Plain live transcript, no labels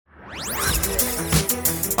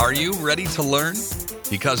Are you ready to learn?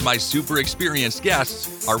 Because my super experienced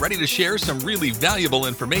guests are ready to share some really valuable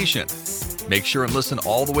information. Make sure and listen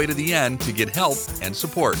all the way to the end to get help and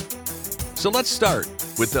support. So let's start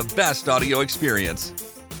with the best audio experience.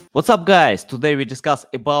 What's up, guys? Today we discuss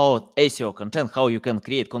about SEO content, how you can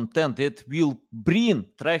create content that will bring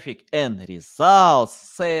traffic and results,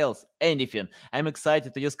 sales, anything. I'm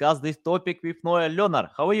excited to discuss this topic with Noah Leonard.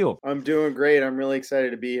 How are you? I'm doing great. I'm really excited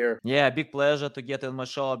to be here. Yeah, big pleasure to get in my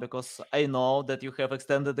show because I know that you have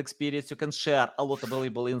extended experience. You can share a lot of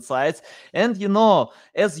valuable insights. And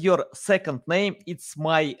as your second name, it's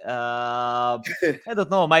my, I don't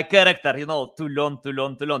know, my character, to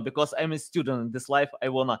learn. Because I'm a student in this life, I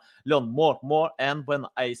want to learn more. And when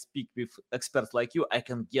I speak with experts like you, I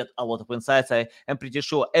can get a lot of insights. I am pretty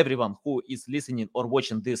sure everyone who is listening or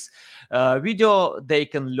watching this video, they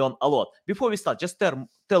can learn a lot. Before we start, just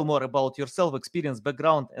tell more about yourself, experience,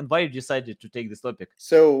 background, and why you decided to take this topic.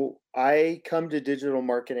 So I come to digital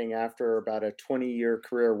marketing after about a 20-year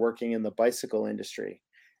career working in the bicycle industry.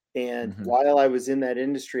 And while I was in that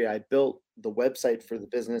industry, I built the website for the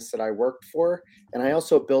business that I worked for. And I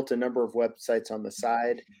also built a number of websites on the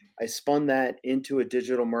side. I spun that into a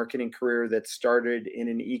digital marketing career that started in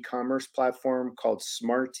an e-commerce platform called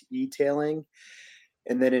Smart Etailing.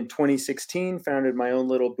 And then in 2016, founded my own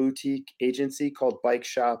little boutique agency called Bike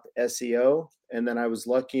Shop SEO. And then I was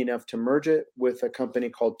lucky enough to merge it with a company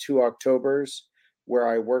called 2 Octobers, where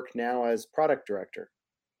I work now as product director.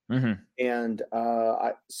 And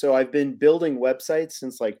so I've been building websites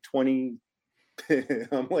since like 20,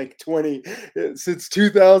 I'm like 20, since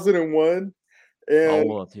 2001. And A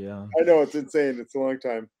lot, yeah. I know it's insane. It's a long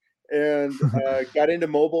time. And got into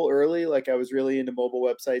mobile early. Like I was really into mobile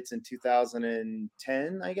websites in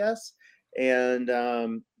 2010, I guess. And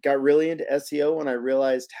got really into SEO when I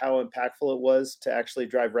realized how impactful it was to actually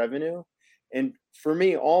drive revenue. And for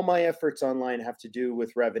me, all my efforts online have to do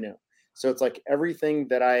with revenue. So it's like everything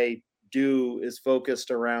that I do is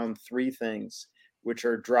focused around three things, which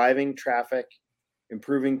are driving traffic,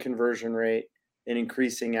 improving conversion rate, and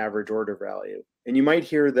increasing average order value. And you might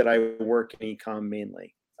hear that I work in e-com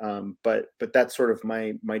mainly, but that's sort of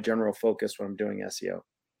my general focus when I'm doing SEO.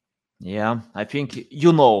 Yeah, I think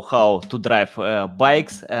you know how to drive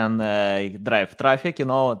bikes and drive traffic,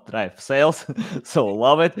 drive sales. So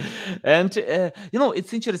love it. And,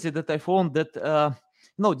 it's interesting that I found that,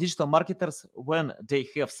 digital marketers, when they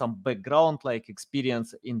have some background, like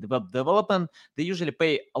experience in the web development, they usually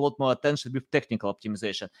pay a lot more attention with technical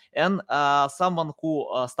optimization. And someone who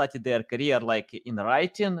started their career like in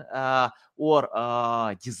writing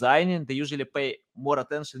or designing, they usually pay more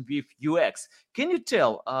attention with UX. Can you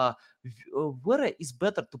tell where is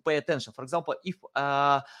better to pay attention? For example, if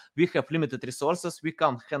we have limited resources, we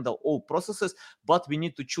can't handle all processes, but we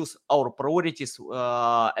need to choose our priorities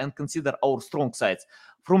and consider our strong sides.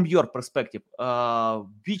 From your perspective,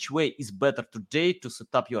 which way is better today to set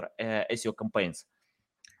up your SEO campaigns?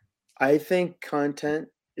 I think content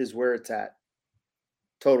is where it's at.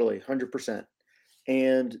 Totally, 100%.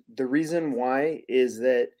 And the reason why is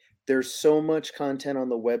that there's so much content on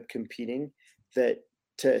the web competing that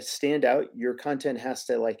to stand out, your content has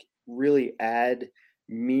to like really add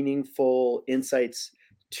meaningful insights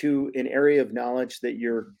to an area of knowledge that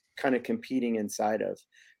you're kind of competing inside of.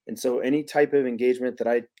 And so any type of engagement that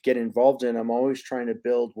I get involved in, I'm always trying to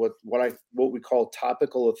build what we call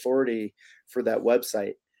topical authority for that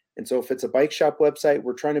website. And so if it's a bike shop website,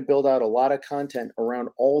 we're trying to build out a lot of content around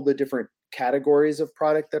all the different categories of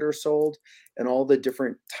product that are sold and all the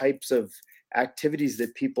different types of activities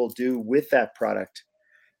that people do with that product.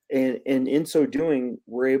 And in so doing,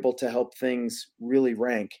 we're able to help things really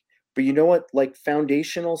rank. But you know what? Like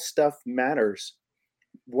foundational stuff matters.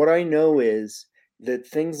 What I know is that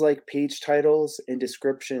things like page titles and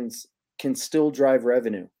descriptions can still drive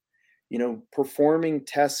revenue. Performing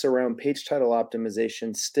tests around page title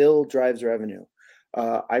optimization still drives revenue.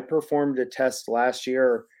 I performed a test last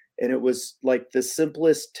year, and it was like the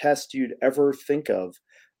simplest test you'd ever think of,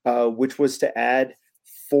 which was to add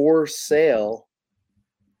for sale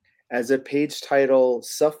as a page title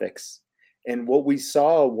suffix. And what we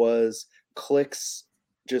saw was clicks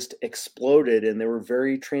just exploded, and they were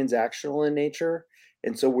very transactional in nature.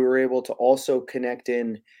 And so we were able to also connect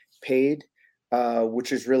in paid,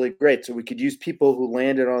 which is really great. So we could use people who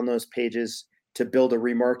landed on those pages to build a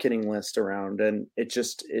remarketing list around, and it's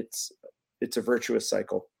a virtuous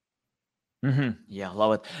cycle. Yeah,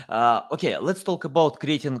 love it. Okay, let's talk about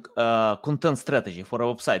creating content strategy for a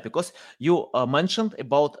website because you mentioned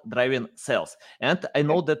about driving sales, and I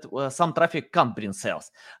know that some traffic can't bring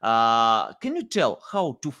sales. Can you tell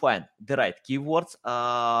how to find the right keywords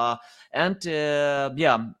and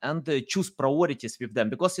choose priorities with them?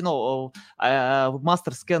 Because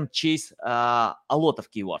masters can chase a lot of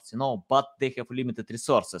keywords, but they have limited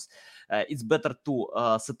resources. It's better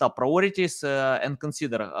to set up priorities and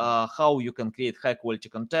consider how you can create high quality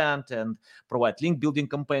content and provide link building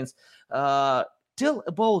campaigns. Tell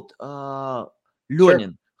about Sure.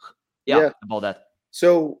 learning. Yeah. About that.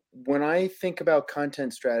 So when I think about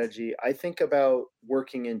content strategy, I think about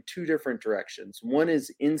working in two different directions. One is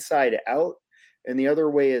inside out, and the other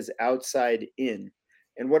way is outside in.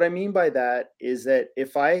 And what I mean by that is that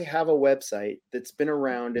if I have a website that's been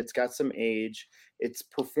around, it's got some age, it's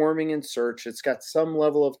performing in search, it's got some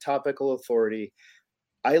level of topical authority,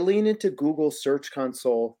 I lean into Google Search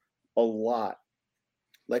Console a lot.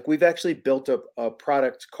 Like we've actually built up a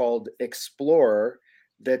product called Explorer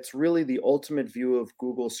that's really the ultimate view of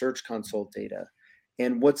Google Search Console data.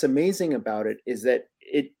 And what's amazing about it is that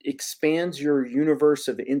it expands your universe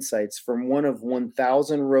of insights from one of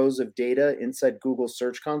 1,000 rows of data inside Google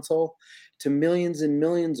Search Console to millions and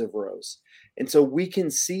millions of rows. And so we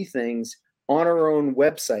can see things on our own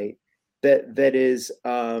website that's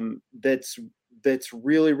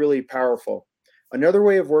really, really powerful. Another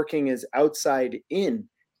way of working is outside in.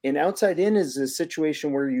 And outside in is a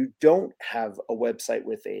situation where you don't have a website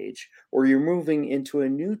with age, or you're moving into a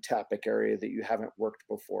new topic area that you haven't worked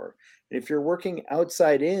before. And if you're working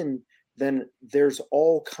outside in, then there's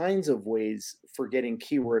all kinds of ways for getting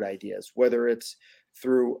keyword ideas, whether it's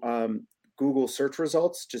through Google search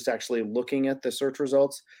results, just actually looking at the search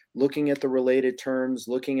results, looking at the related terms,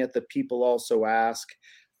 looking at the people also ask.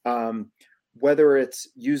 Whether it's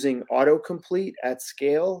using autocomplete at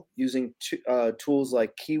scale, using tools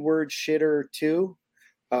like Keyword Shitter 2,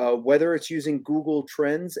 whether it's using Google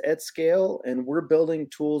Trends at scale, and we're building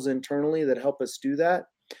tools internally that help us do that.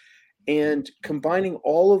 And combining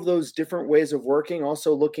all of those different ways of working,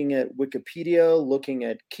 also looking at Wikipedia, looking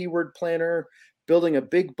at Keyword Planner, building a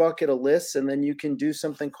big bucket of lists, and then you can do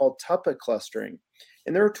something called topic clustering.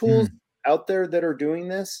 And there are tools out there that are doing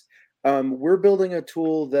this. We're building a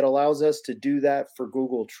tool that allows us to do that for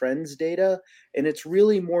Google Trends data, and it's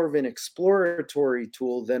really more of an exploratory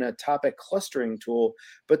tool than a topic clustering tool.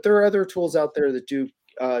 But there are other tools out there that do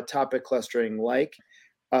topic clustering, like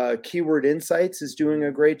Keyword Insights is doing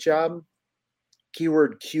a great job.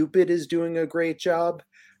 Keyword Cupid is doing a great job.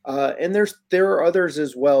 And there are others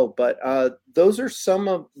as well, but those are some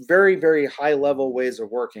of very, very high level ways of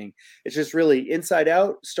working. It's just really inside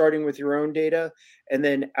out, starting with your own data, and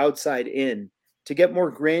then outside in. To get more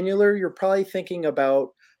granular, you're probably thinking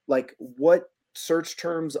about like what search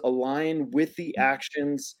terms align with the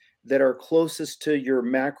actions that are closest to your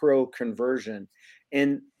macro conversion.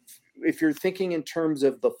 And if you're thinking in terms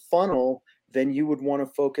of the funnel, then you would want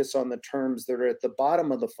to focus on the terms that are at the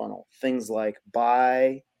bottom of the funnel, things like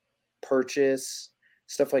buy, purchase,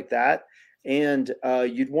 stuff like that. And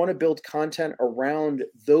you'd want to build content around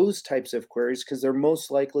those types of queries because they're most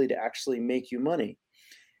likely to actually make you money.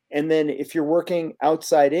 And then if you're working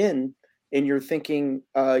outside in and you're thinking,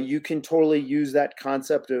 you can totally use that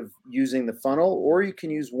concept of using the funnel, or you can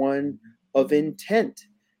use one of intent.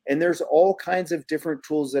 And there's all kinds of different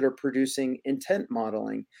tools that are producing intent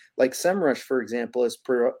modeling. Like SEMrush, for example, is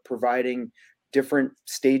providing different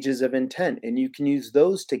stages of intent, and you can use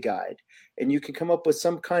those to guide. And you can come up with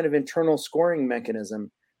some kind of internal scoring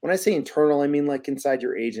mechanism. When I say internal, I mean like inside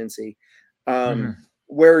your agency,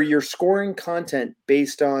 where you're scoring content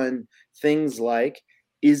based on things like,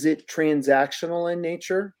 is it transactional in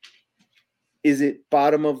nature? Is it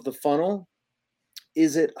bottom of the funnel?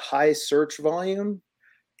 Is it high search volume?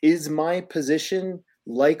 Is my position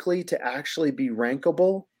likely to actually be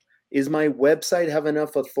rankable? Is my website have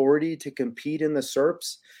enough authority to compete in the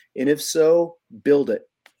SERPs? And if so, build it.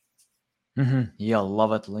 Yeah,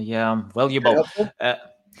 love it. Yeah, valuable. Helpful?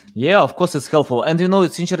 Yeah, of course it's helpful. And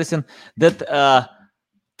it's interesting that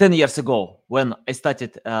 10 years ago, when I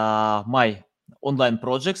started my online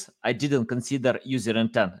projects, I didn't consider user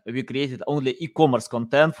intent. We created only e-commerce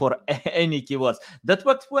content for any keywords. That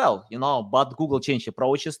worked well, but Google changed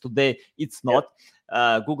approaches. Today, it's not.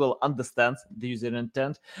 Google understands the user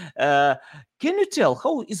intent. Can you tell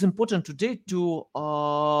how is important today to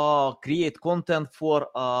create content for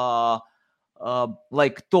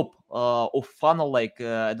like top of funnel, like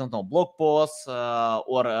I don't know, blog posts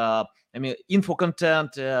or info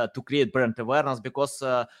content to create brand awareness, because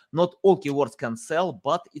not all keywords can sell,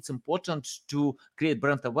 but it's important to create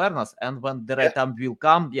brand awareness, and when the right time will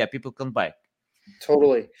come, people can buy.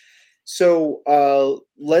 Totally. So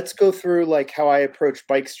let's go through like how I approach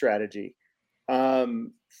bike strategy.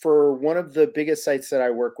 For one of the biggest sites that I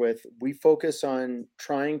work with, we focus on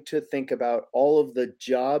trying to think about all of the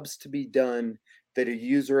jobs to be done that a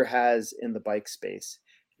user has in the bike space.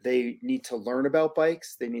 They need to learn about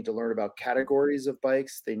bikes. They need to learn about categories of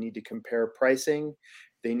bikes. They need to compare pricing.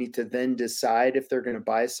 They need to then decide if they're going to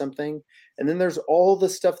buy something. And then there's all the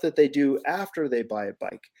stuff that they do after they buy a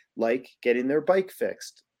bike, like getting their bike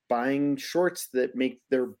fixed, buying shorts that make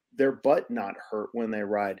their butt not hurt when they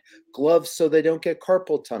ride, gloves so they don't get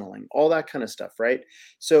carpal tunneling, all that kind of stuff, right?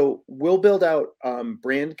 So we'll build out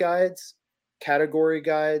brand guides, category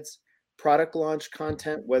guides, product launch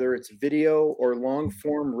content, whether it's video or long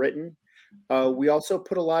form written. We also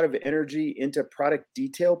put a lot of energy into product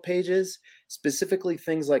detail pages, specifically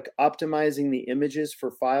things like optimizing the images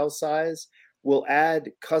for file size. We'll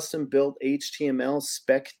add custom built HTML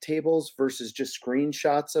spec tables versus just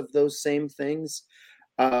screenshots of those same things.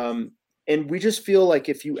 And we just feel like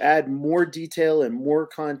if you add more detail and more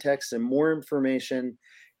context and more information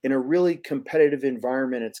in a really competitive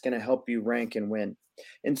environment, it's going to help you rank and win.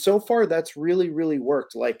 And so far, that's really, really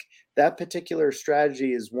worked. Like that particular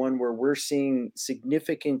strategy is one where we're seeing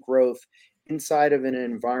significant growth inside of an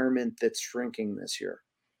environment that's shrinking this year.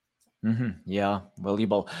 Yeah,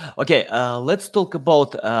 valuable. Okay, let's talk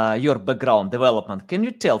about your background development. Can you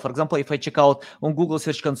tell, for example, if I check out on Google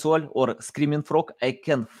Search Console or Screaming Frog, I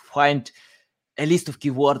can find a list of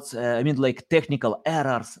keywords, like technical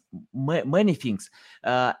errors, many things.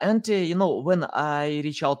 And when I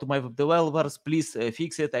reach out to my web developers, please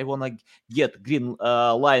fix it. I want to get green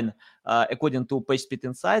line according to PageSpeed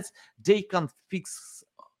Insights. They can fix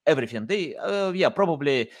everything. They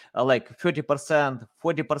probably like 30%,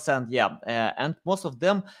 40%, and most of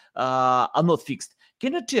them are not fixed.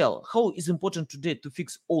 Can you tell how is important today to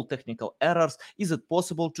fix all technical errors? Is it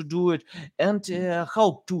possible to do it? And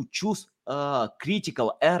how to choose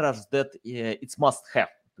critical errors that it's must have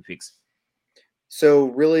to fix? So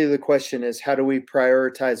really the question is, how do we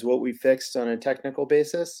prioritize what we fixed on a technical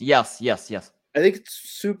basis? Yes. I think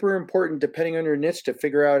it's super important, depending on your niche, to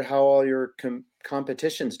figure out how all your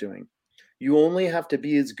competition's doing. You only have to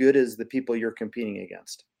be as good as the people you're competing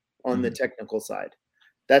against on the technical side.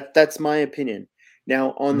 That's my opinion.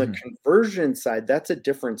 Now, on the conversion side, that's a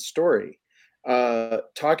different story.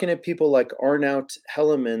 Talking to people like Arnout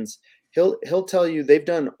Hellemans, he'll tell you they've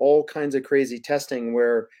done all kinds of crazy testing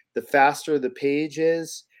where the faster the page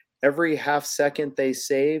is, every half second they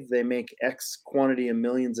save, they make X quantity of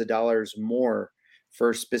millions of dollars more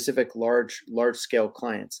for specific large scale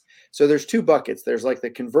clients. So there's two buckets. There's like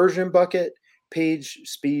the conversion bucket, page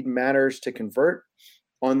speed matters to convert.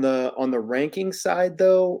 On the ranking side,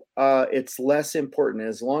 though, it's less important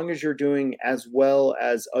as long as you're doing as well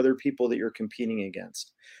as other people that you're competing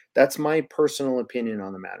against. That's my personal opinion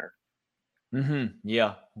on the matter.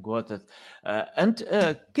 Yeah, got it. And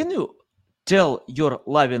can you tell your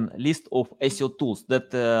loving list of SEO tools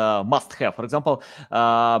that must have? For example,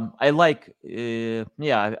 I like,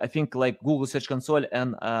 I think like Google Search Console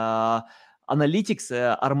and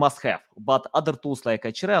Analytics are must have, but other tools like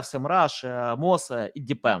Ahrefs, SEMrush, Moz, it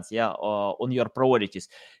depends, on your priorities.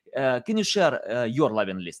 Can you share your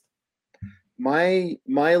loving list? My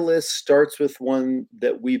list starts with one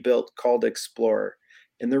that we built called Explorer.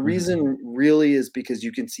 And the reason really is because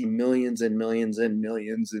you can see millions and millions and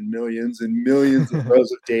millions and millions and millions of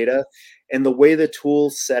rows of data. And the way the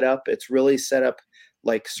tool's set up, it's really set up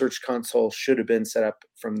like Search Console should have been set up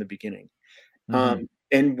from the beginning.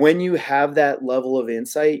 And when you have that level of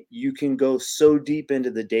insight, you can go so deep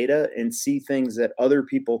into the data and see things that other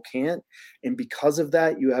people can't. And because of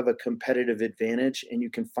that, you have a competitive advantage and you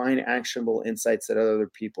can find actionable insights that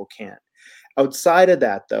other people can't. Outside of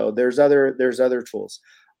that, though, there's other tools.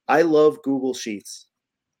 I love Google Sheets.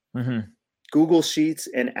 Google Sheets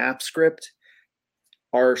and AppScript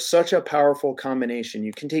are such a powerful combination.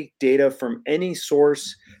 You can take data from any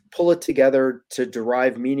source, pull it together to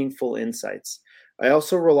derive meaningful insights. I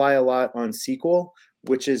also rely a lot on SQL,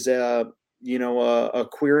 which is a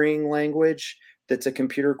querying language that's a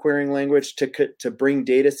computer querying language to bring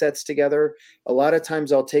data sets together. A lot of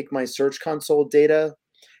times I'll take my Search Console data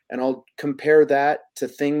and I'll compare that to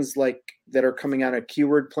things like that are coming out of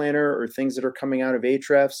Keyword Planner or things that are coming out of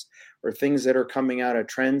Ahrefs or things that are coming out of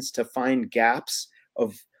Trends to find gaps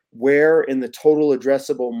of where in the total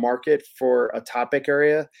addressable market for a topic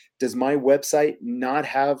area does my website not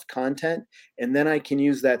have content? And then I can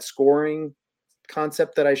use that scoring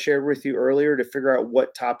concept that I shared with you earlier to figure out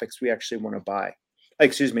what topics we actually want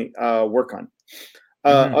to work on.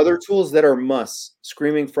 Other tools that are musts.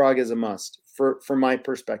 Screaming Frog is a must from my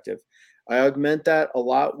perspective. I augment that a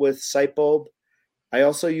lot with Sitebulb. I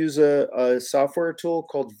also use a software tool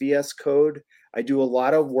called VS Code. I do a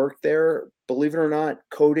lot of work there. Believe it or not,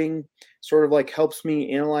 coding sort of like helps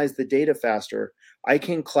me analyze the data faster. I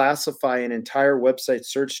can classify an entire website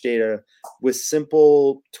search data with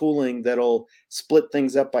simple tooling that'll split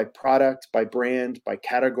things up by product, by brand, by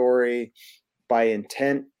category, by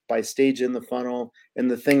intent, by stage in the funnel,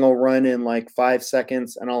 and the thing will run in like 5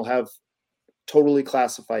 seconds, and I'll have totally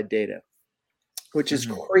classified data, which is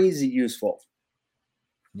crazy useful.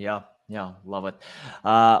 Yeah, love it.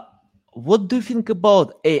 What do you think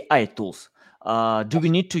about AI tools? Do we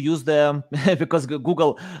need to use them? Because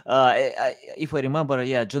Google, if I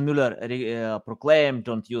remember, John Mueller proclaimed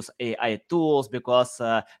don't use AI tools because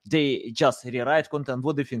they just rewrite content.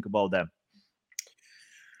 What do you think about them?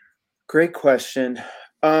 Great question.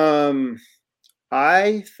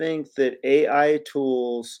 I think that AI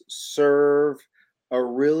tools serve a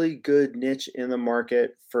really good niche in the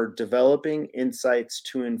market for developing insights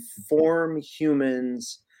to inform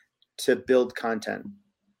humans to build content.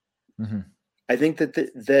 I think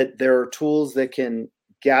that there are tools that can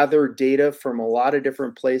gather data from a lot of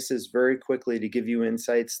different places very quickly to give you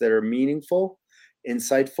insights that are meaningful,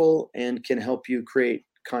 insightful, and can help you create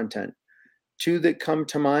content. Two that come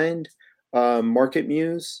to mind,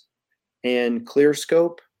 MarketMuse and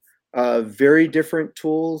ClearScope, very different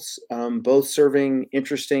tools, both serving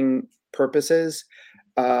interesting purposes.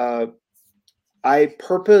 I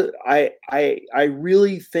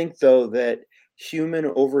really think though that human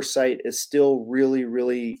oversight is still really,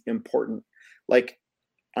 really important. Like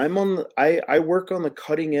I work on the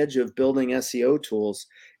cutting edge of building SEO tools,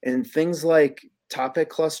 and things like topic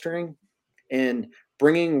clustering and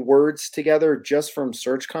bringing words together just from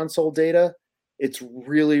Search Console data. It's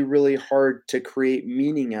really, really hard to create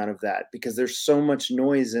meaning out of that because there's so much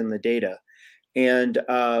noise in the data. And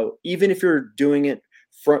even if you're doing it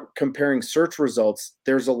from comparing search results,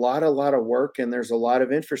 there's a lot of work and there's a lot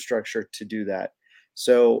of infrastructure to do that.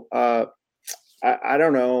 So I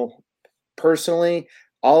don't know. Personally,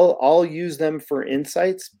 I'll use them for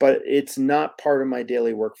insights, but it's not part of my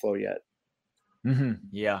daily workflow yet.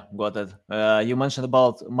 Yeah, got it. You mentioned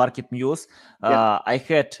about MarketMuse. I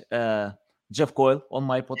had Jeff Coyle on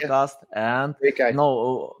my podcast, and great guy.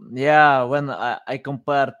 When I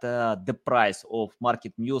compared the price of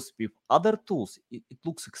MarketMuse with other tools, it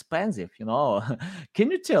looks expensive.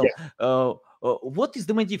 Can you tell what is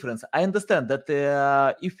the main difference? I understand that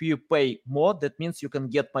if you pay more, that means you can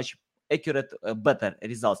get much accurate, better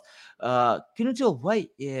results. Can you tell why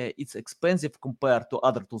it's expensive compared to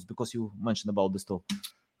other tools? Because you mentioned about this tool.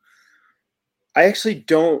 I actually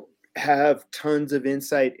don't have tons of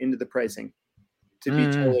insight into the pricing, to be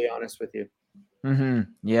totally honest with you.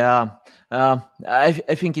 Yeah,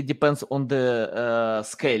 I think it depends on the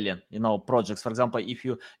scaling, projects. For example, if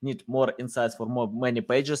you need more insights for many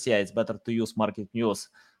pages, it's better to use MarketMuse.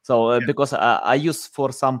 So because I use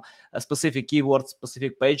for some specific keywords,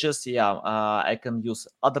 specific pages, I can use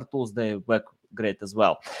other tools. They work great as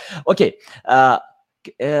well. Okay. I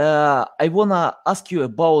wanna ask you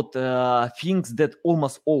about things that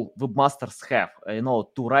almost all webmasters have,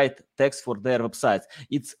 to write text for their websites.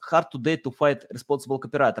 It's hard today to find responsible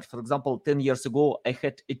copywriters. For example, 10 years ago, I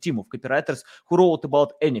had a team of copywriters who wrote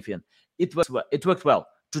about anything. It worked well.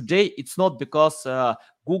 Today, it's not because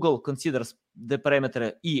Google considers the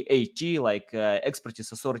parameter EAT, like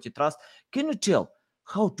expertise, authority, trust. Can you tell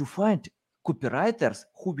how to find copywriters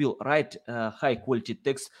who will write high quality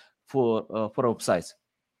text for websites?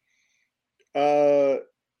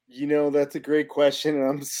 That's a great question, and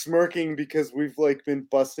I'm smirking because we've been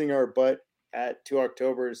busting our butt at 2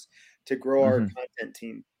 Octobers to grow our content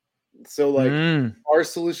team. So our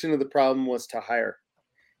solution to the problem was to hire.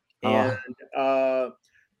 And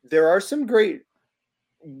there are some great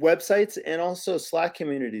websites and also Slack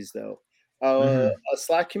communities though. A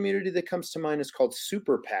Slack community that comes to mind is called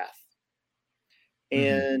Superpath.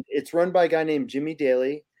 And it's run by a guy named Jimmy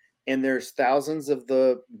Daly, and there's thousands of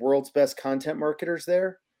the world's best content marketers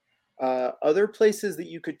there. Other places that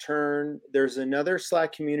you could turn, there's another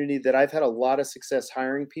Slack community that I've had a lot of success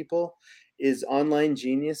hiring people, is Online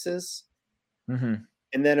Geniuses. And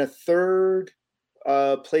then a third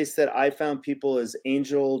place that I found people is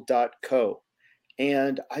angel.co.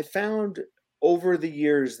 And I found over the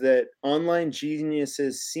years that Online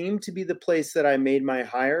Geniuses seemed to be the place that I made my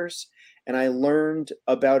hires, and I learned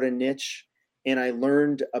about a niche, and I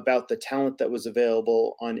learned about the talent that was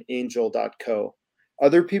available on Angel.co.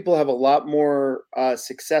 Other people have a lot more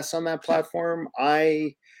success on that platform.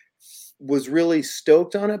 I was really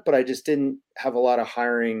stoked on it, but I just didn't have a lot of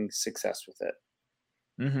hiring success with it.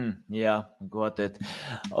 Yeah, got it.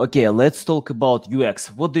 Okay, let's talk about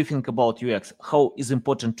UX. What do you think about UX? How is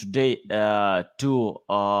important today to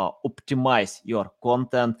optimize your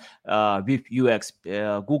content with UX?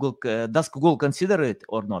 Does Google consider it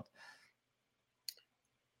or not?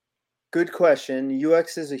 Good question.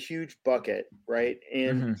 UX is a huge bucket, right?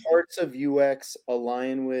 And parts of UX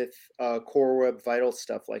align with Core Web Vital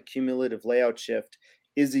stuff like cumulative layout shift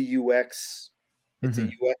is a UX. It's a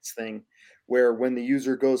UX thing where when the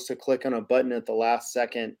user goes to click on a button at the last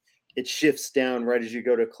second, it shifts down right as you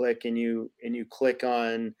go to click, and you click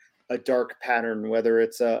on a dark pattern, whether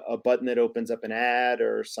it's a button that opens up an ad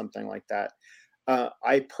or something like that.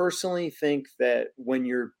 I personally think that when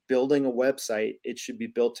you're building a website, it should be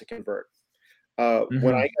built to convert.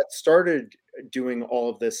 When I got started doing all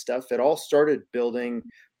of this stuff, it all started building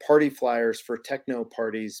party flyers for techno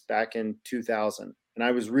parties back in 2000. And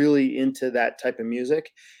I was really into that type of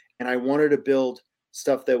music, and I wanted to build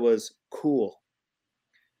stuff that was cool.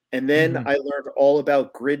 And then I learned all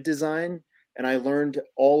about grid design, and I learned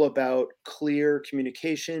all about clear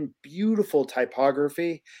communication, beautiful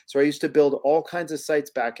typography. So I used to build all kinds of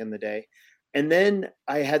sites back in the day. And then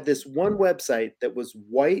I had this one website that was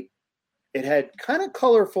white. It had kind of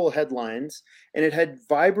colorful headlines, and it had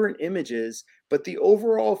vibrant images, but the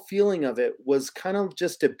overall feeling of it was kind of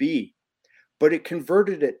just a B, but it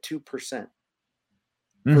converted at 2%.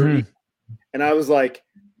 And I was like,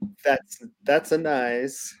 that's a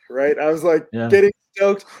nice, right? I was like getting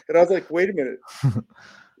stoked, and I was like, wait a minute.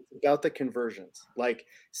 It's about the conversions. Like,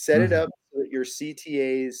 set it up so that your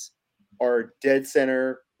CTAs are dead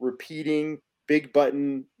center, repeating, big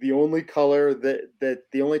button. The only color that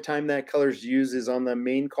the only time that color is used is on the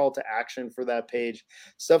main call to action for that page.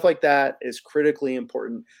 Stuff like that is critically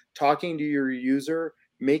important. Talking to your user,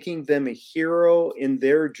 making them a hero in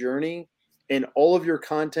their journey, and all of your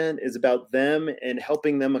content is about them and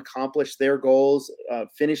helping them accomplish their goals,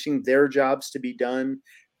 finishing their jobs to be done.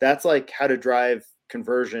 That's like how to drive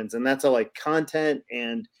conversions, and that's how like content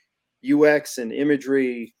and UX and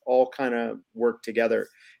imagery all kind of work together.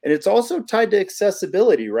 And it's also tied to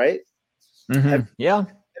accessibility, right? Have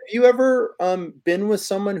you ever been with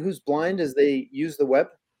someone who's blind as they use the web?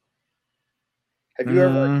 Have you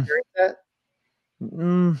ever experienced that?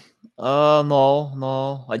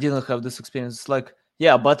 No, I didn't have this experience. Like,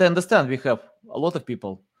 yeah, but I understand we have a lot of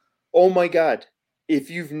people. Oh my God. If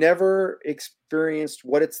you've never experienced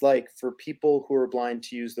what it's like for people who are blind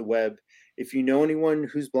to use the web, if you know anyone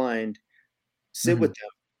who's blind, sit with them.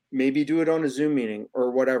 Maybe do it on a Zoom meeting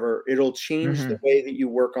or whatever. It'll change the way that you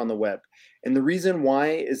work on the web. And the reason why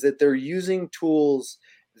is that they're using tools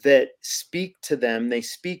that speak to them. They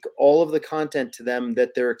speak all of the content to them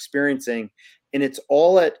that they're experiencing. And it's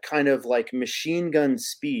all at kind of like machine gun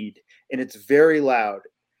speed. And it's very loud.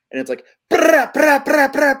 And it's like, brah, brah,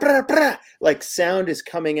 brah, brah, brah, brah. Like sound is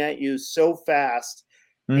coming at you so fast.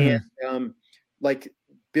 And like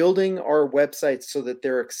building our websites so that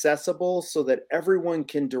they're accessible, so that everyone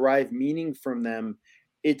can derive meaning from them.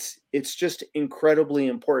 It's just incredibly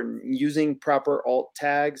important. Using proper alt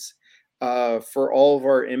tags for all of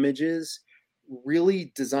our images,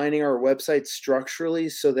 really designing our website structurally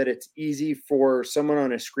so that it's easy for someone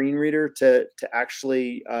on a screen reader to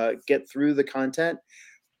actually get through the content.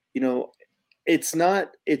 You know, it's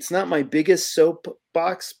not my biggest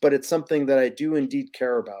soapbox, but it's something that I do indeed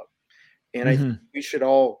care about. And I think we should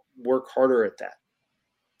all work harder at that.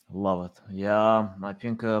 Love it. Yeah, I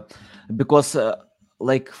think because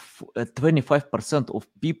like 25% of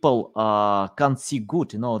people can't see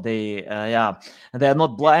good. You know, they they are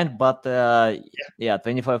not blind, but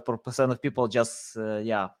 25% of people just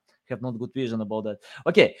have not good vision about that.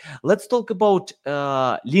 Okay, let's talk about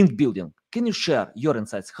link building. Can you share your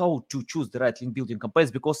insights how to choose the right link building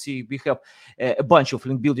campaigns? Because we have a bunch of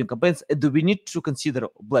link building campaigns. Do we need to consider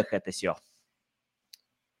Black Hat SEO?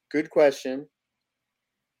 Good question.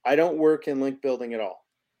 I don't work in link building at all.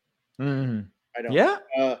 I don't. Yeah.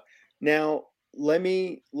 Now let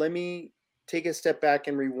me take a step back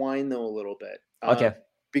and rewind though a little bit. Okay.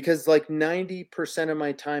 Because like 90% of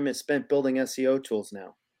my time is spent building SEO tools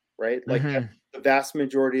now, right? Like that's the vast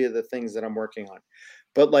majority of the things that I'm working on.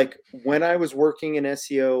 But like when I was working in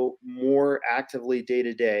SEO more actively day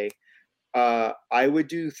to day, I would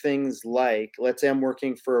do things like, let's say I'm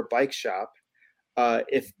working for a bike shop.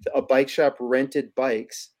 if a bike shop rented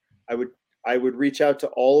bikes, I would reach out to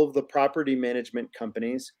all of the property management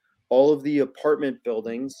companies, all of the apartment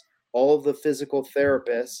buildings, all of the physical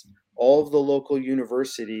therapists, all of the local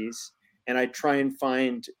universities, and I try and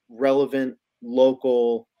find relevant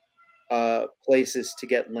local places to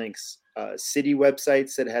get links, city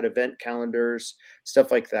websites that had event calendars,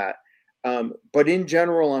 stuff like that. But in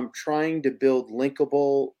general, I'm trying to build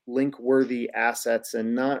linkable, link-worthy assets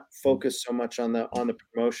and not focus so much on the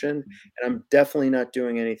promotion. And I'm definitely not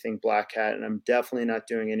doing anything Black Hat, and I'm definitely not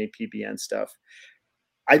doing any PBN stuff.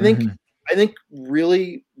 I think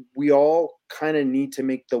really we all kind of need to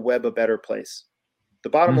make the web a better place. The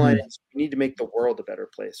bottom line is we need to make the world a better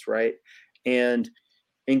place, right? And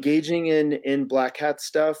engaging in Black Hat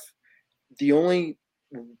stuff, the only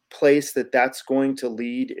place that's going to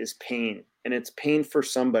lead is pain, and it's pain for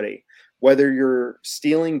somebody, whether you're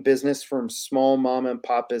stealing business from small mom and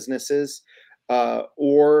pop businesses,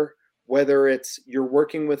 or whether it's you're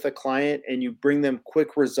working with a client and you bring them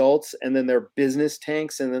quick results and then their business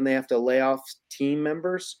tanks and then they have to lay off team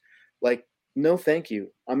members. Like, no, thank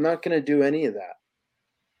you. I'm not going to do any of that.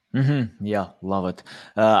 Yeah, love it.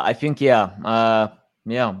 I think,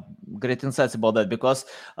 great insights about that, because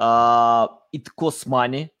it costs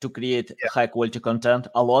money to create high quality content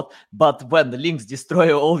a lot, but when the links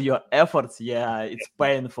destroy all your efforts, it's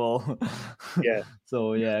painful. Yeah.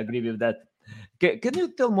 So I agree with that. Can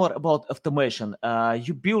you tell more about automation?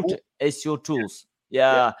 You built SEO tools.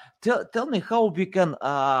 Tell me how we can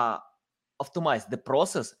optimize the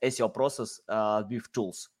process, SEO process, with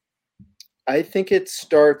tools. I think it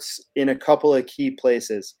starts in a couple of key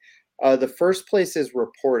places. The first place is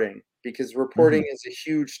reporting, because reporting is a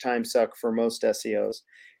huge time suck for most SEOs.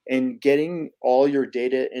 And getting all your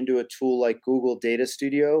data into a tool like Google Data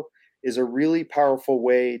Studio is a really powerful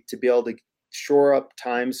way to be able to shore up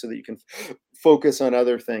time so that you can focus on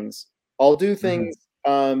other things. I'll do things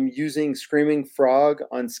using Screaming Frog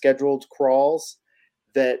on scheduled crawls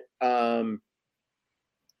that,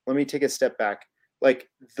 let me take a step back. Like,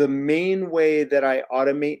 the main way that I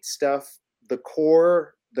automate stuff, the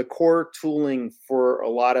core tooling for a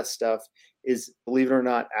lot of stuff is, believe it or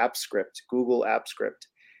not, AppScript, Google AppScript.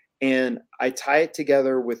 And I tie it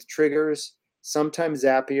together with triggers, sometimes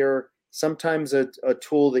Zapier, sometimes a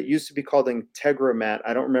tool that used to be called Integromat.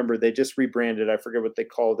 I don't remember. They just rebranded. I forget what they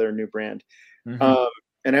call their new brand. And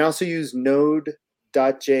I also use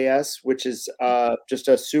Node.js, which is just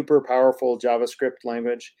a super powerful JavaScript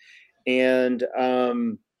language. And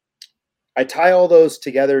I tie all those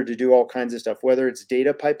together to do all kinds of stuff, whether it's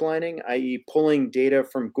data pipelining, i.e. pulling data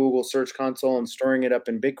from Google Search Console and storing it up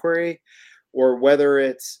in BigQuery, or whether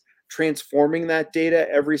it's transforming that data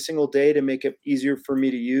every single day to make it easier for me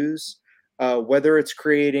to use, whether it's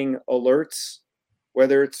creating alerts,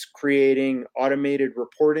 whether it's creating automated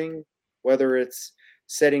reporting, whether it's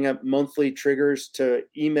setting up monthly triggers to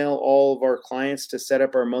email all of our clients to set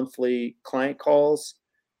up our monthly client calls.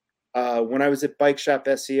 When I was at Bike Shop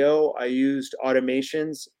SEO, I used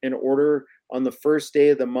automations in order on the first day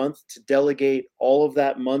of the month to delegate all of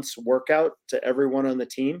that month's workout to everyone on the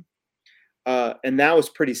team. And that was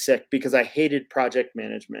pretty sick because I hated project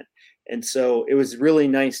management. And so it was really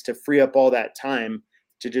nice to free up all that time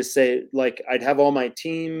to just say, like, I'd have all my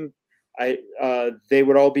team, they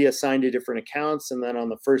would all be assigned to different accounts. And then on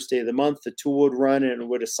the first day of the month, the tool would run and it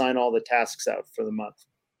would assign all the tasks out for the month,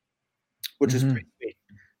 which was pretty sweet.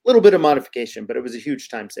 Little bit of modification, but it was a huge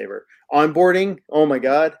time saver. Onboarding, oh my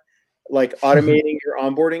God, like automating your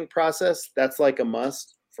onboarding process, that's like a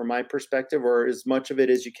must from my perspective, or as much of it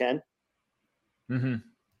as you can.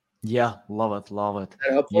 Yeah, love it. Is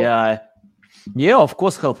that helpful? Yeah, of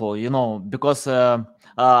course helpful, because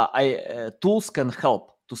tools can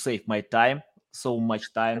help to save my time, so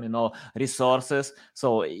much time, resources.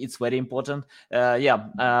 So it's very important.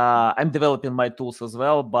 I'm developing my tools as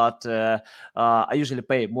well, but I usually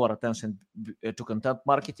pay more attention to content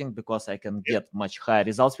marketing because I can get much higher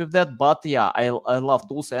results with that. But I love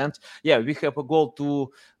tools, and we have a goal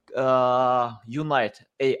to unite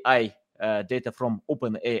AI data from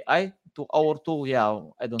OpenAI to our tool.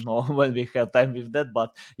 I don't know when we have time with that,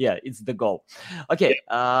 but it's the goal. Okay.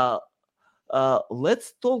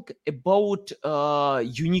 Let's talk about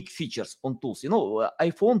unique features on tools.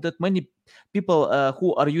 I found that many people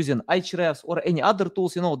who are using Ahrefs or any other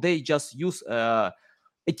tools, they just use a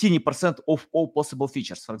teeny percent of all possible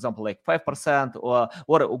features. For example, like 5%, or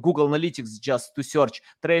Google Analytics just to search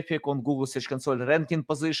traffic on Google Search Console, ranking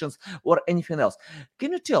positions, or anything else.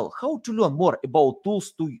 Can you tell how to learn more about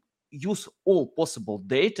tools to use all possible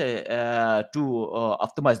data to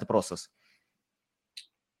optimize the process?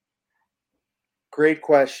 Great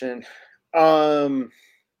question. I'm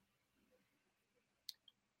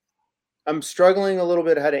struggling a little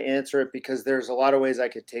bit how to answer it because there's a lot of ways I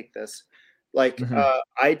could take this. Like, Mhm.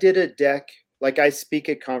 I did a deck. Like, I speak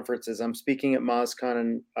at conferences. I'm speaking at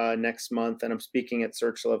MozCon next month, and I'm speaking at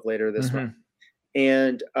Search Love later this month. Mhm.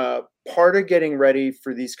 And part of getting ready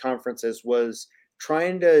for these conferences was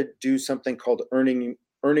trying to do something called earning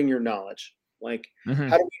your knowledge. Like, how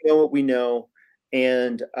Mhm. do we know what we know?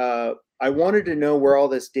 And I wanted to know where all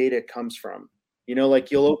this data comes from.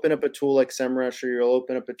 Like, you'll open up a tool like SEMrush, or you'll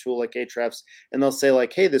open up a tool like Ahrefs, and they'll say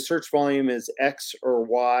like, "Hey, the search volume is X or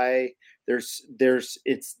Y.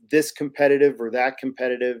 It's this competitive or that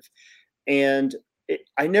competitive," and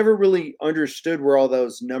I never really understood where all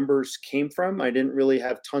those numbers came from. I didn't really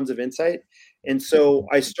have tons of insight. And so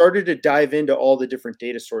I started to dive into all the different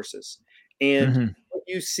data sources. And Mhm. what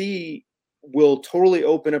you see will totally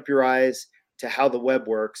open up your eyes to how the web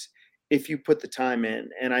works if you put the time in.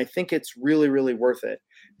 And I think it's really, really worth it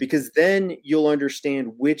because then you'll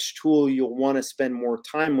understand which tool you'll want to spend more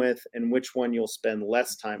time with and which one you'll spend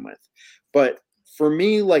less time with. But for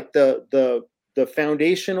me, like the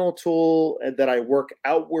foundational tool that I work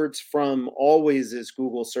outwards from always is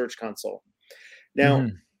Google Search Console. Now,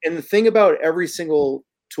 Mhm. and the thing about every single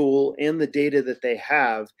tool and the data that they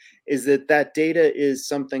have is that that data is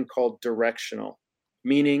something called directional,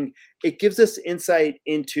 meaning it gives us insight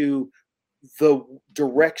into the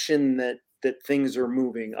direction that things are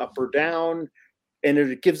moving up or down, and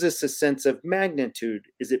it gives us a sense of magnitude.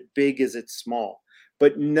 Is it big? Is it small?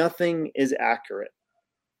 But nothing is accurate.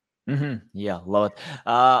 Mhm. Yeah, love it.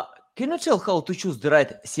 Can you tell how to choose the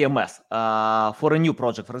right CMS for a new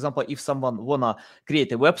project? For example, if someone wanna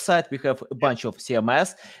create a website, we have a bunch of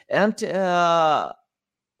CMS, and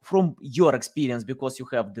from your experience, because you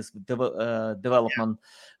have this development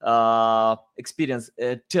experience,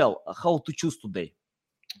 tell how to choose today.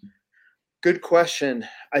 Good question.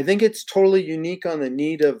 I think it's totally unique on the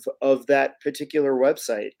need of that particular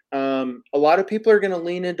website. A lot of people are going to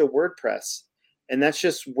lean into WordPress, and that's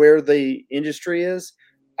just where the industry is.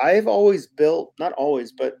 I've always built, not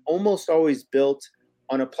always, but almost always built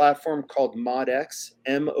on a platform called ModX,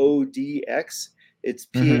 MODX. It's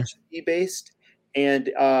Mhm. PHP based,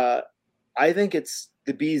 and I think it's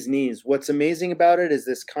the bee's knees. What's amazing about it is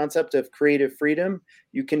this concept of creative freedom.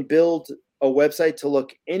 You can build a website to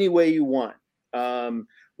look any way you want,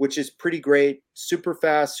 which is pretty great. Super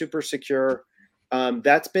fast, super secure.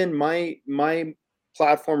 That's been my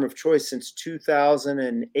platform of choice since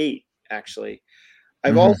 2008. Actually,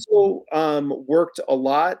 I've Mhm. also worked a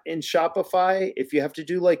lot in Shopify. If you have to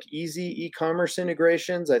do like easy e-commerce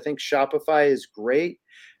integrations, I think Shopify is great.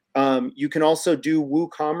 You can also do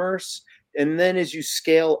WooCommerce. And then as you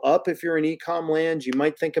scale up, if you're in ecom land, you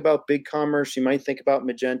might think about BigCommerce, you might think about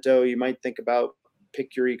Magento, you might think about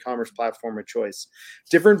pick your e-commerce platform of choice.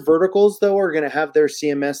 Different verticals, though, are going to have their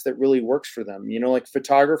CMS that really works for them. Like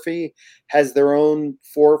photography has their own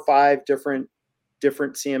 4 or 5 different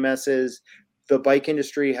CMSs. The bike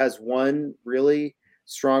industry has one really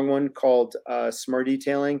strong one called Smart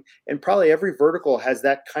Detailing, and probably every vertical has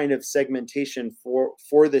that kind of segmentation for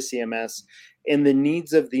the CMS, and the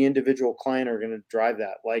needs of the individual client are going to drive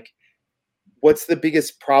that. Like, what's the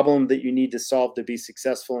biggest problem that you need to solve to be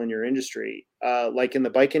successful in your industry? Like in the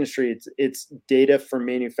bike industry, it's data from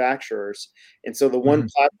manufacturers, and so the one Mhm.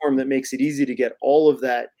 platform that makes it easy to get all of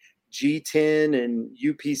that G10 and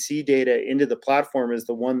UPC data into the platform is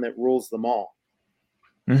the one that rules them all.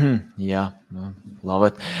 Mhm. Yeah, love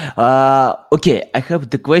it. Okay, I have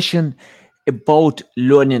the question about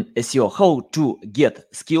learning SEO. How to get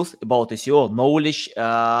skills about SEO knowledge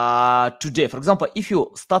today? For example, if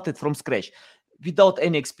you started from scratch without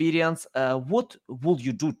any experience, what would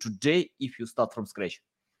you do today if you start from scratch?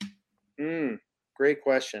 Great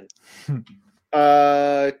question.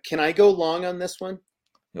 Can I go long on this one?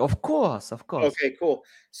 Of course, of course. Okay, cool.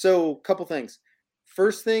 So, couple things.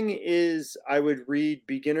 First thing is I would read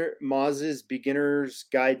Moz's Beginner's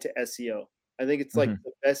Guide to SEO. I think it's like Mhm.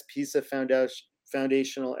 the best piece of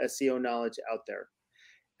foundational SEO knowledge out there.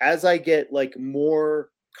 As I get like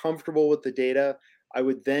more comfortable with the data, I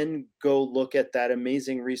would then go look at that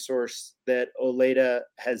amazing resource that Oleda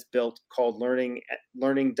has built called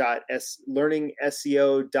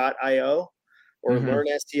learningseo.io or Mhm.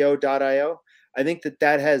 learnseo.io. I think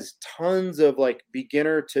that has tons of like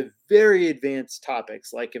beginner to very advanced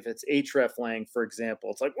topics. Like if it's hreflang, for example,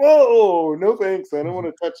 it's like, whoa, no thanks. I don't want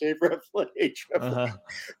to touch hreflang. Uh-huh.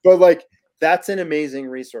 But like that's an amazing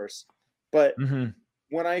resource. But Mhm.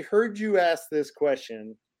 when I heard you ask this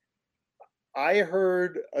question, I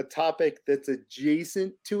heard a topic that's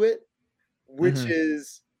adjacent to it, which Mhm.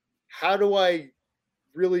 is how do I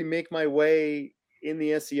really make my way in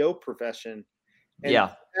the SEO profession. And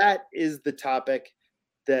Yeah. that is the topic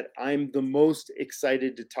that I'm the most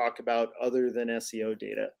excited to talk about other than SEO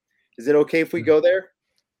data. Is it okay if we go there?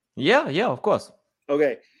 Yeah, of course.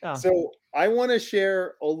 Okay. Yeah. So I want to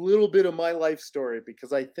share a little bit of my life story,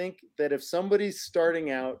 because I think that if somebody's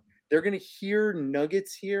starting out, they're going to hear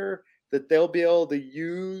nuggets here that they'll be able to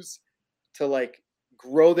use to like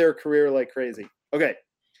grow their career like crazy. Okay.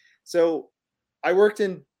 So I worked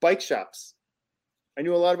in bike shops. I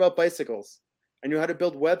knew a lot about bicycles. I knew how to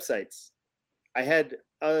build websites. I had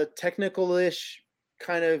a technical-ish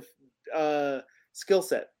kind of skill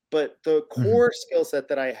set, but the core skill set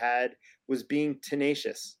that I had was being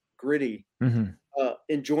tenacious, gritty,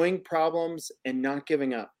 enjoying problems and not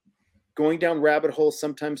giving up, going down rabbit holes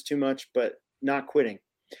sometimes too much, but not quitting.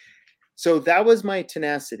 So that was my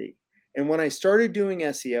tenacity. And when I started doing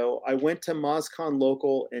SEO, I went to MozCon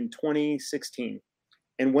Local in 2016.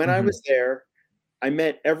 And when I was there, I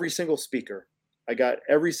met every single speaker. I got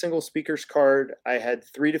every single speaker's card. I had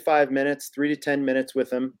 3 to 5 minutes, 3 to 10 minutes with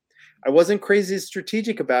them. I wasn't crazy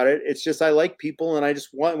strategic about it. It's just I like people, and I just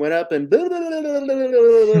went up and blah, blah, blah, blah,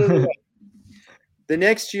 blah, blah. The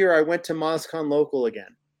next year I went to MozCon Local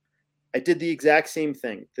again. I did the exact same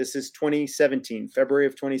thing. This is 2017, February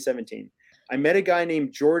of 2017. I met a guy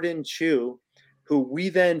named Jordan Chu, who we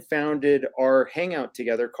then founded our hangout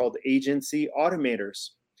together called Agency Automators.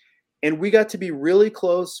 And we got to be really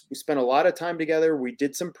close. We spent a lot of time together. We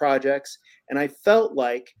did some projects. And I felt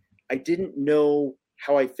like I didn't know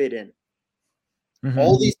how I fit in.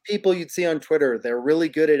 All these people you'd see on Twitter, they're really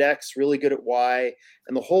good at X, really good at Y.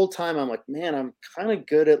 And the whole time I'm like, man, I'm kind of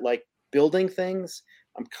good at like building things.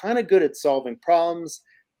 I'm kind of good at solving problems.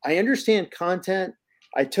 I understand content.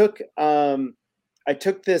 I took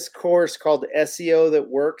this course called SEO That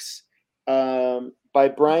Works by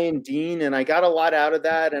Brian Dean, and I got a lot out of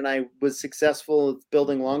that, and I was successful at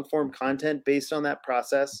building long-form content based on that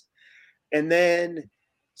process. And then,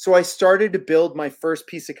 so I started to build my first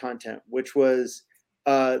piece of content, which was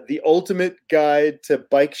the ultimate guide to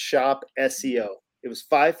bike shop SEO. It was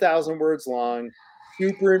 5,000 words long,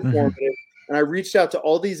 super informative, and I reached out to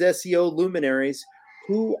all these SEO luminaries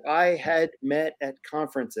who I had met at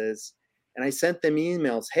conferences, and I sent them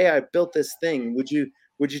emails. Hey, I built this thing. Would you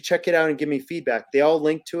check it out and give me feedback? They all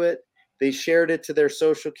linked to it. They shared it to their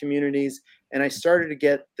social communities, and I started to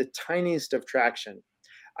get the tiniest of traction.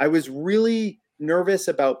 I was really nervous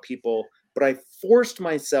about people, but I forced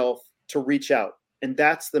myself to reach out, and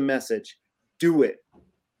that's the message. Do it.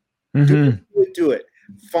 Do it.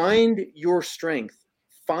 Find your strength.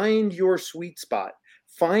 Find your sweet spot.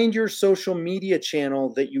 Find your social media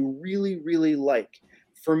channel that you really, really like.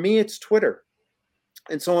 For me, it's Twitter.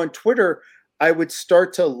 And so on Twitter, I would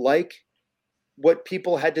start to like what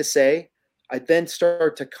people had to say. I'd then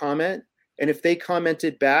start to comment. And if they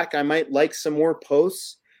commented back, I might like some more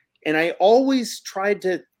posts. And I always tried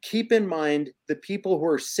to keep in mind the people who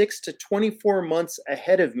are 6 to 24 months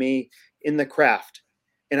ahead of me in the craft.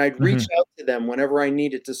 And I'd reach out to them whenever I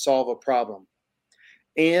needed to solve a problem.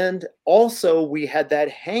 And also we had that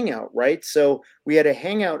hangout, right? So we had a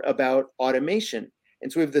hangout about automation.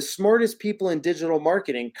 And so we have the smartest people in digital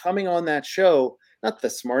marketing coming on that show, not the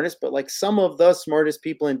smartest, but like some of the smartest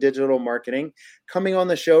people in digital marketing coming on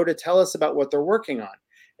the show to tell us about what they're working on.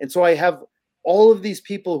 And so I have all of these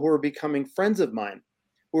people who are becoming friends of mine,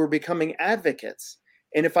 who are becoming advocates.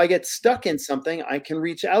 And if I get stuck in something, I can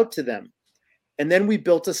reach out to them. And then we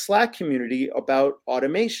built a Slack community about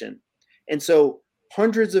automation. And so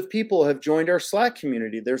hundreds of people have joined our Slack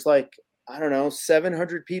community. There's like, I don't know,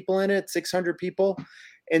 700 people in it, 600 people.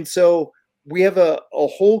 And so we have a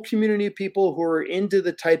whole community of people who are into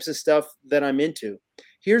the types of stuff that I'm into.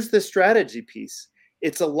 Here's the strategy piece.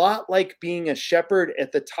 It's a lot like being a shepherd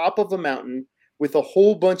at the top of a mountain with a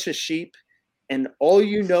whole bunch of sheep. And all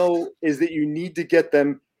you know is that you need to get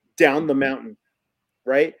them down the mountain,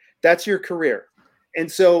 right? That's your career. And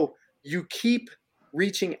so you keep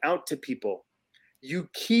reaching out to people. You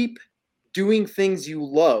keep doing things you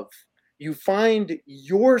love. You find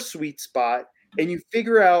your sweet spot and you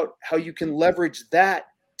figure out how you can leverage that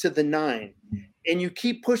to the 9. And you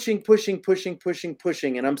keep pushing.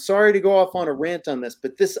 And I'm sorry to go off on a rant on this,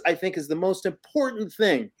 but this I think is the most important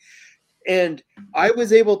thing. And I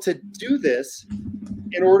was able to do this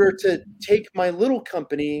in order to take my little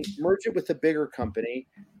company, merge it with a bigger company,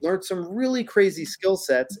 learn some really crazy skill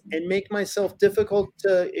sets, and make myself difficult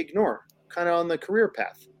to ignore, kind of on the career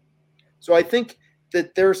path. So I think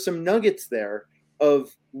that there are some nuggets there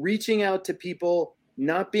of reaching out to people,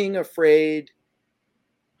 not being afraid,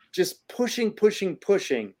 just pushing.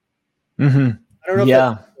 I don't know.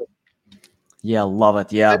 Yeah. Yeah, love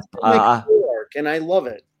it. Yeah. That's been my career arc, and I love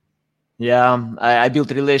it. Yeah, I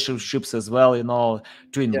built relationships as well, to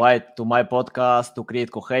Yep. invite to my podcast, to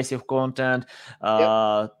create cohesive content,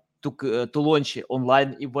 Yep. to launch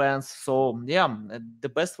online events. So yeah, the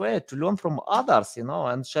best way to learn from others,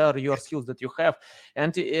 and share your skills that you have.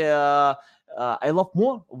 And I love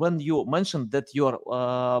more when you mentioned that your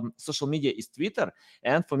social media is Twitter.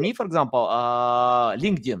 And for me, for example,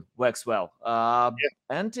 LinkedIn works well.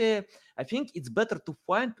 And I think it's better to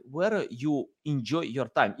find where you enjoy your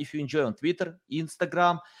time. If you enjoy on Twitter,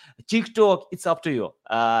 Instagram, TikTok, it's up to you.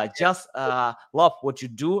 Just love what you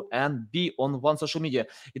do and be on one social media.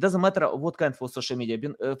 It doesn't matter what kind of social media.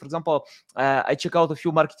 For example, I check out a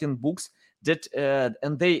few marketing books that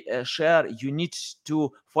and they share you need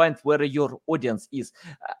to find where your audience is.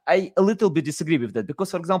 I a little bit disagree with that because,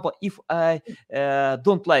 for example, if I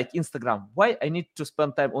don't like Instagram, why I need to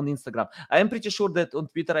spend time on Instagram? I am pretty sure that on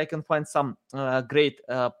Twitter I can find some great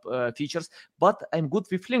features, but I'm good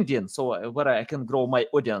with LinkedIn, so where I can grow my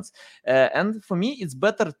audience. And for me, it's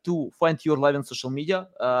better to find your life in social media,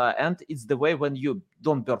 and it's the way when you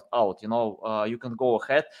don't burn out. You can go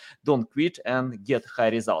ahead, don't quit, and get high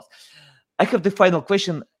results. I have the final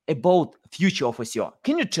question about future of SEO.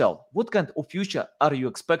 Can you tell what kind of future are you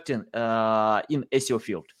expecting in SEO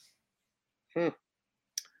field?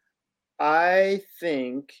 I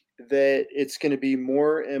think that it's going to be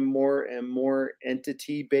more and more and more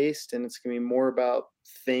entity based, and it's going to be more about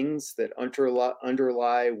things that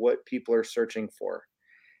underlie what people are searching for.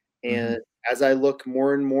 And as I look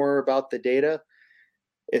more and more about the data,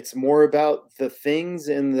 it's more about the things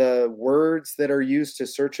and the words that are used to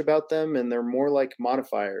search about them, and they're more like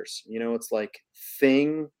modifiers. It's like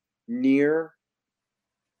thing, near,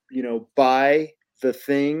 by the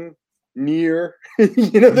thing, near.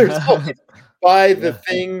 There's always by the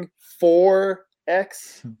thing, for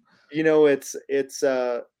X. It's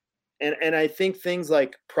and I think things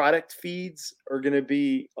like product feeds are going to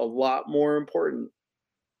be a lot more important.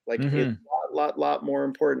 Like it's a lot more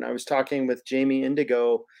important. I was talking with Jamie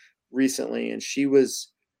Indigo recently, and she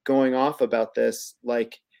was going off about this.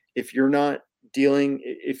 Like, if you don't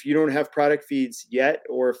have product feeds yet,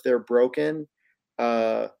 or if they're broken,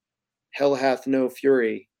 hell hath no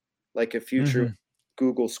fury, like a future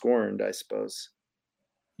Google scorned, I suppose.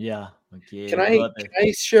 Yeah. Okay. Can I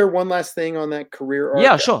share one last thing on that career arc?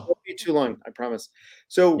 Yeah, sure. It won't be too long, I promise.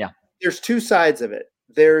 So there's two sides of it.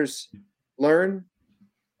 There's learn,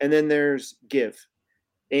 and then there's give.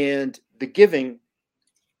 And the giving,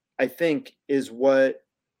 I think, is what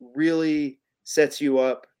really sets you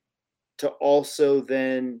up to also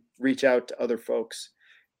then reach out to other folks.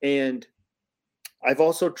 And I've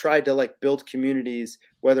also tried to build communities,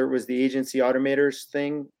 whether it was the agency automators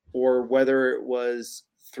thing or whether it was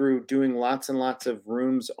through doing lots and lots of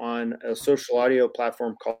rooms on a social audio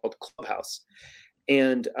platform called Clubhouse.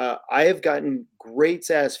 And I have gotten great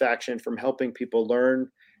satisfaction from helping people learn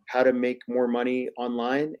how to make more money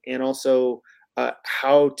online, and also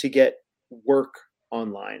how to get work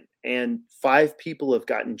online. And 5 people have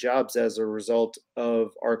gotten jobs as a result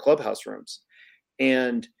of our Clubhouse rooms.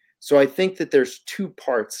 And so I think that there's 2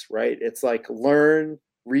 parts, right? It's like learn,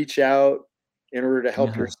 reach out in order to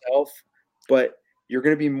help yourself, but you're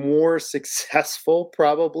going to be more successful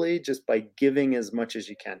probably just by giving as much as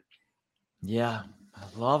you can. Yeah. I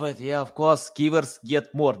love it. Yeah, of course, givers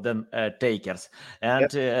get more than takers. And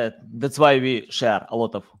that's why we share a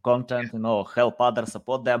lot of content, help others,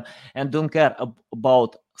 support them, and don't care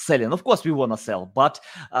about selling. Of course, we want to sell, but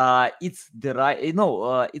it's the right,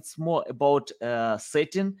 it's more about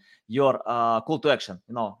setting your call to action,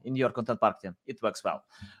 in your content marketing. It works well.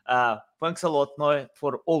 Thanks a lot, Noe,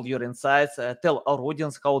 for all your insights. Tell our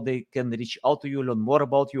audience how they can reach out to you, learn more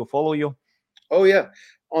about you, follow you. Oh, yeah.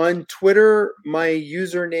 On Twitter, my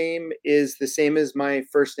username is the same as my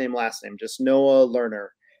first name, last name, just Noah Lerner.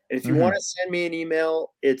 And if you want to send me an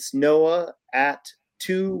email, it's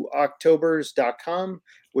noah@2octobers.com,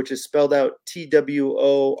 which is spelled out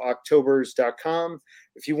TWO Octobers.com.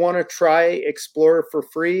 If you want to try Explorer for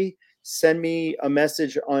free, send me a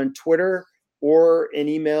message on Twitter or an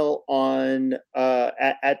email on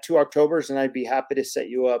at 2Octobers, and I'd be happy to set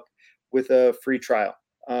you up with a free trial.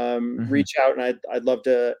 Reach out, and I'd love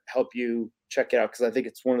to help you check it out because I think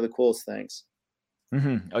it's one of the coolest things.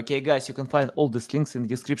 Okay, guys, you can find all these links in the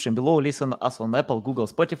description below. Listen us on Apple, Google,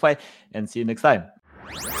 Spotify, and see you next time.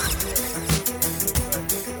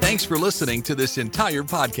 Thanks for listening to this entire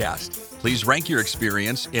podcast. Please rank your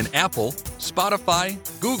experience in Apple, Spotify,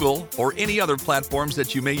 Google, or any other platforms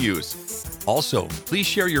that you may use. Also, please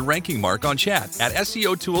share your ranking mark on chat at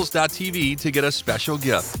SEOtools.tv to get a special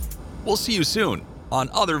gift. We'll see you soon. on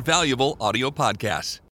other valuable audio podcasts.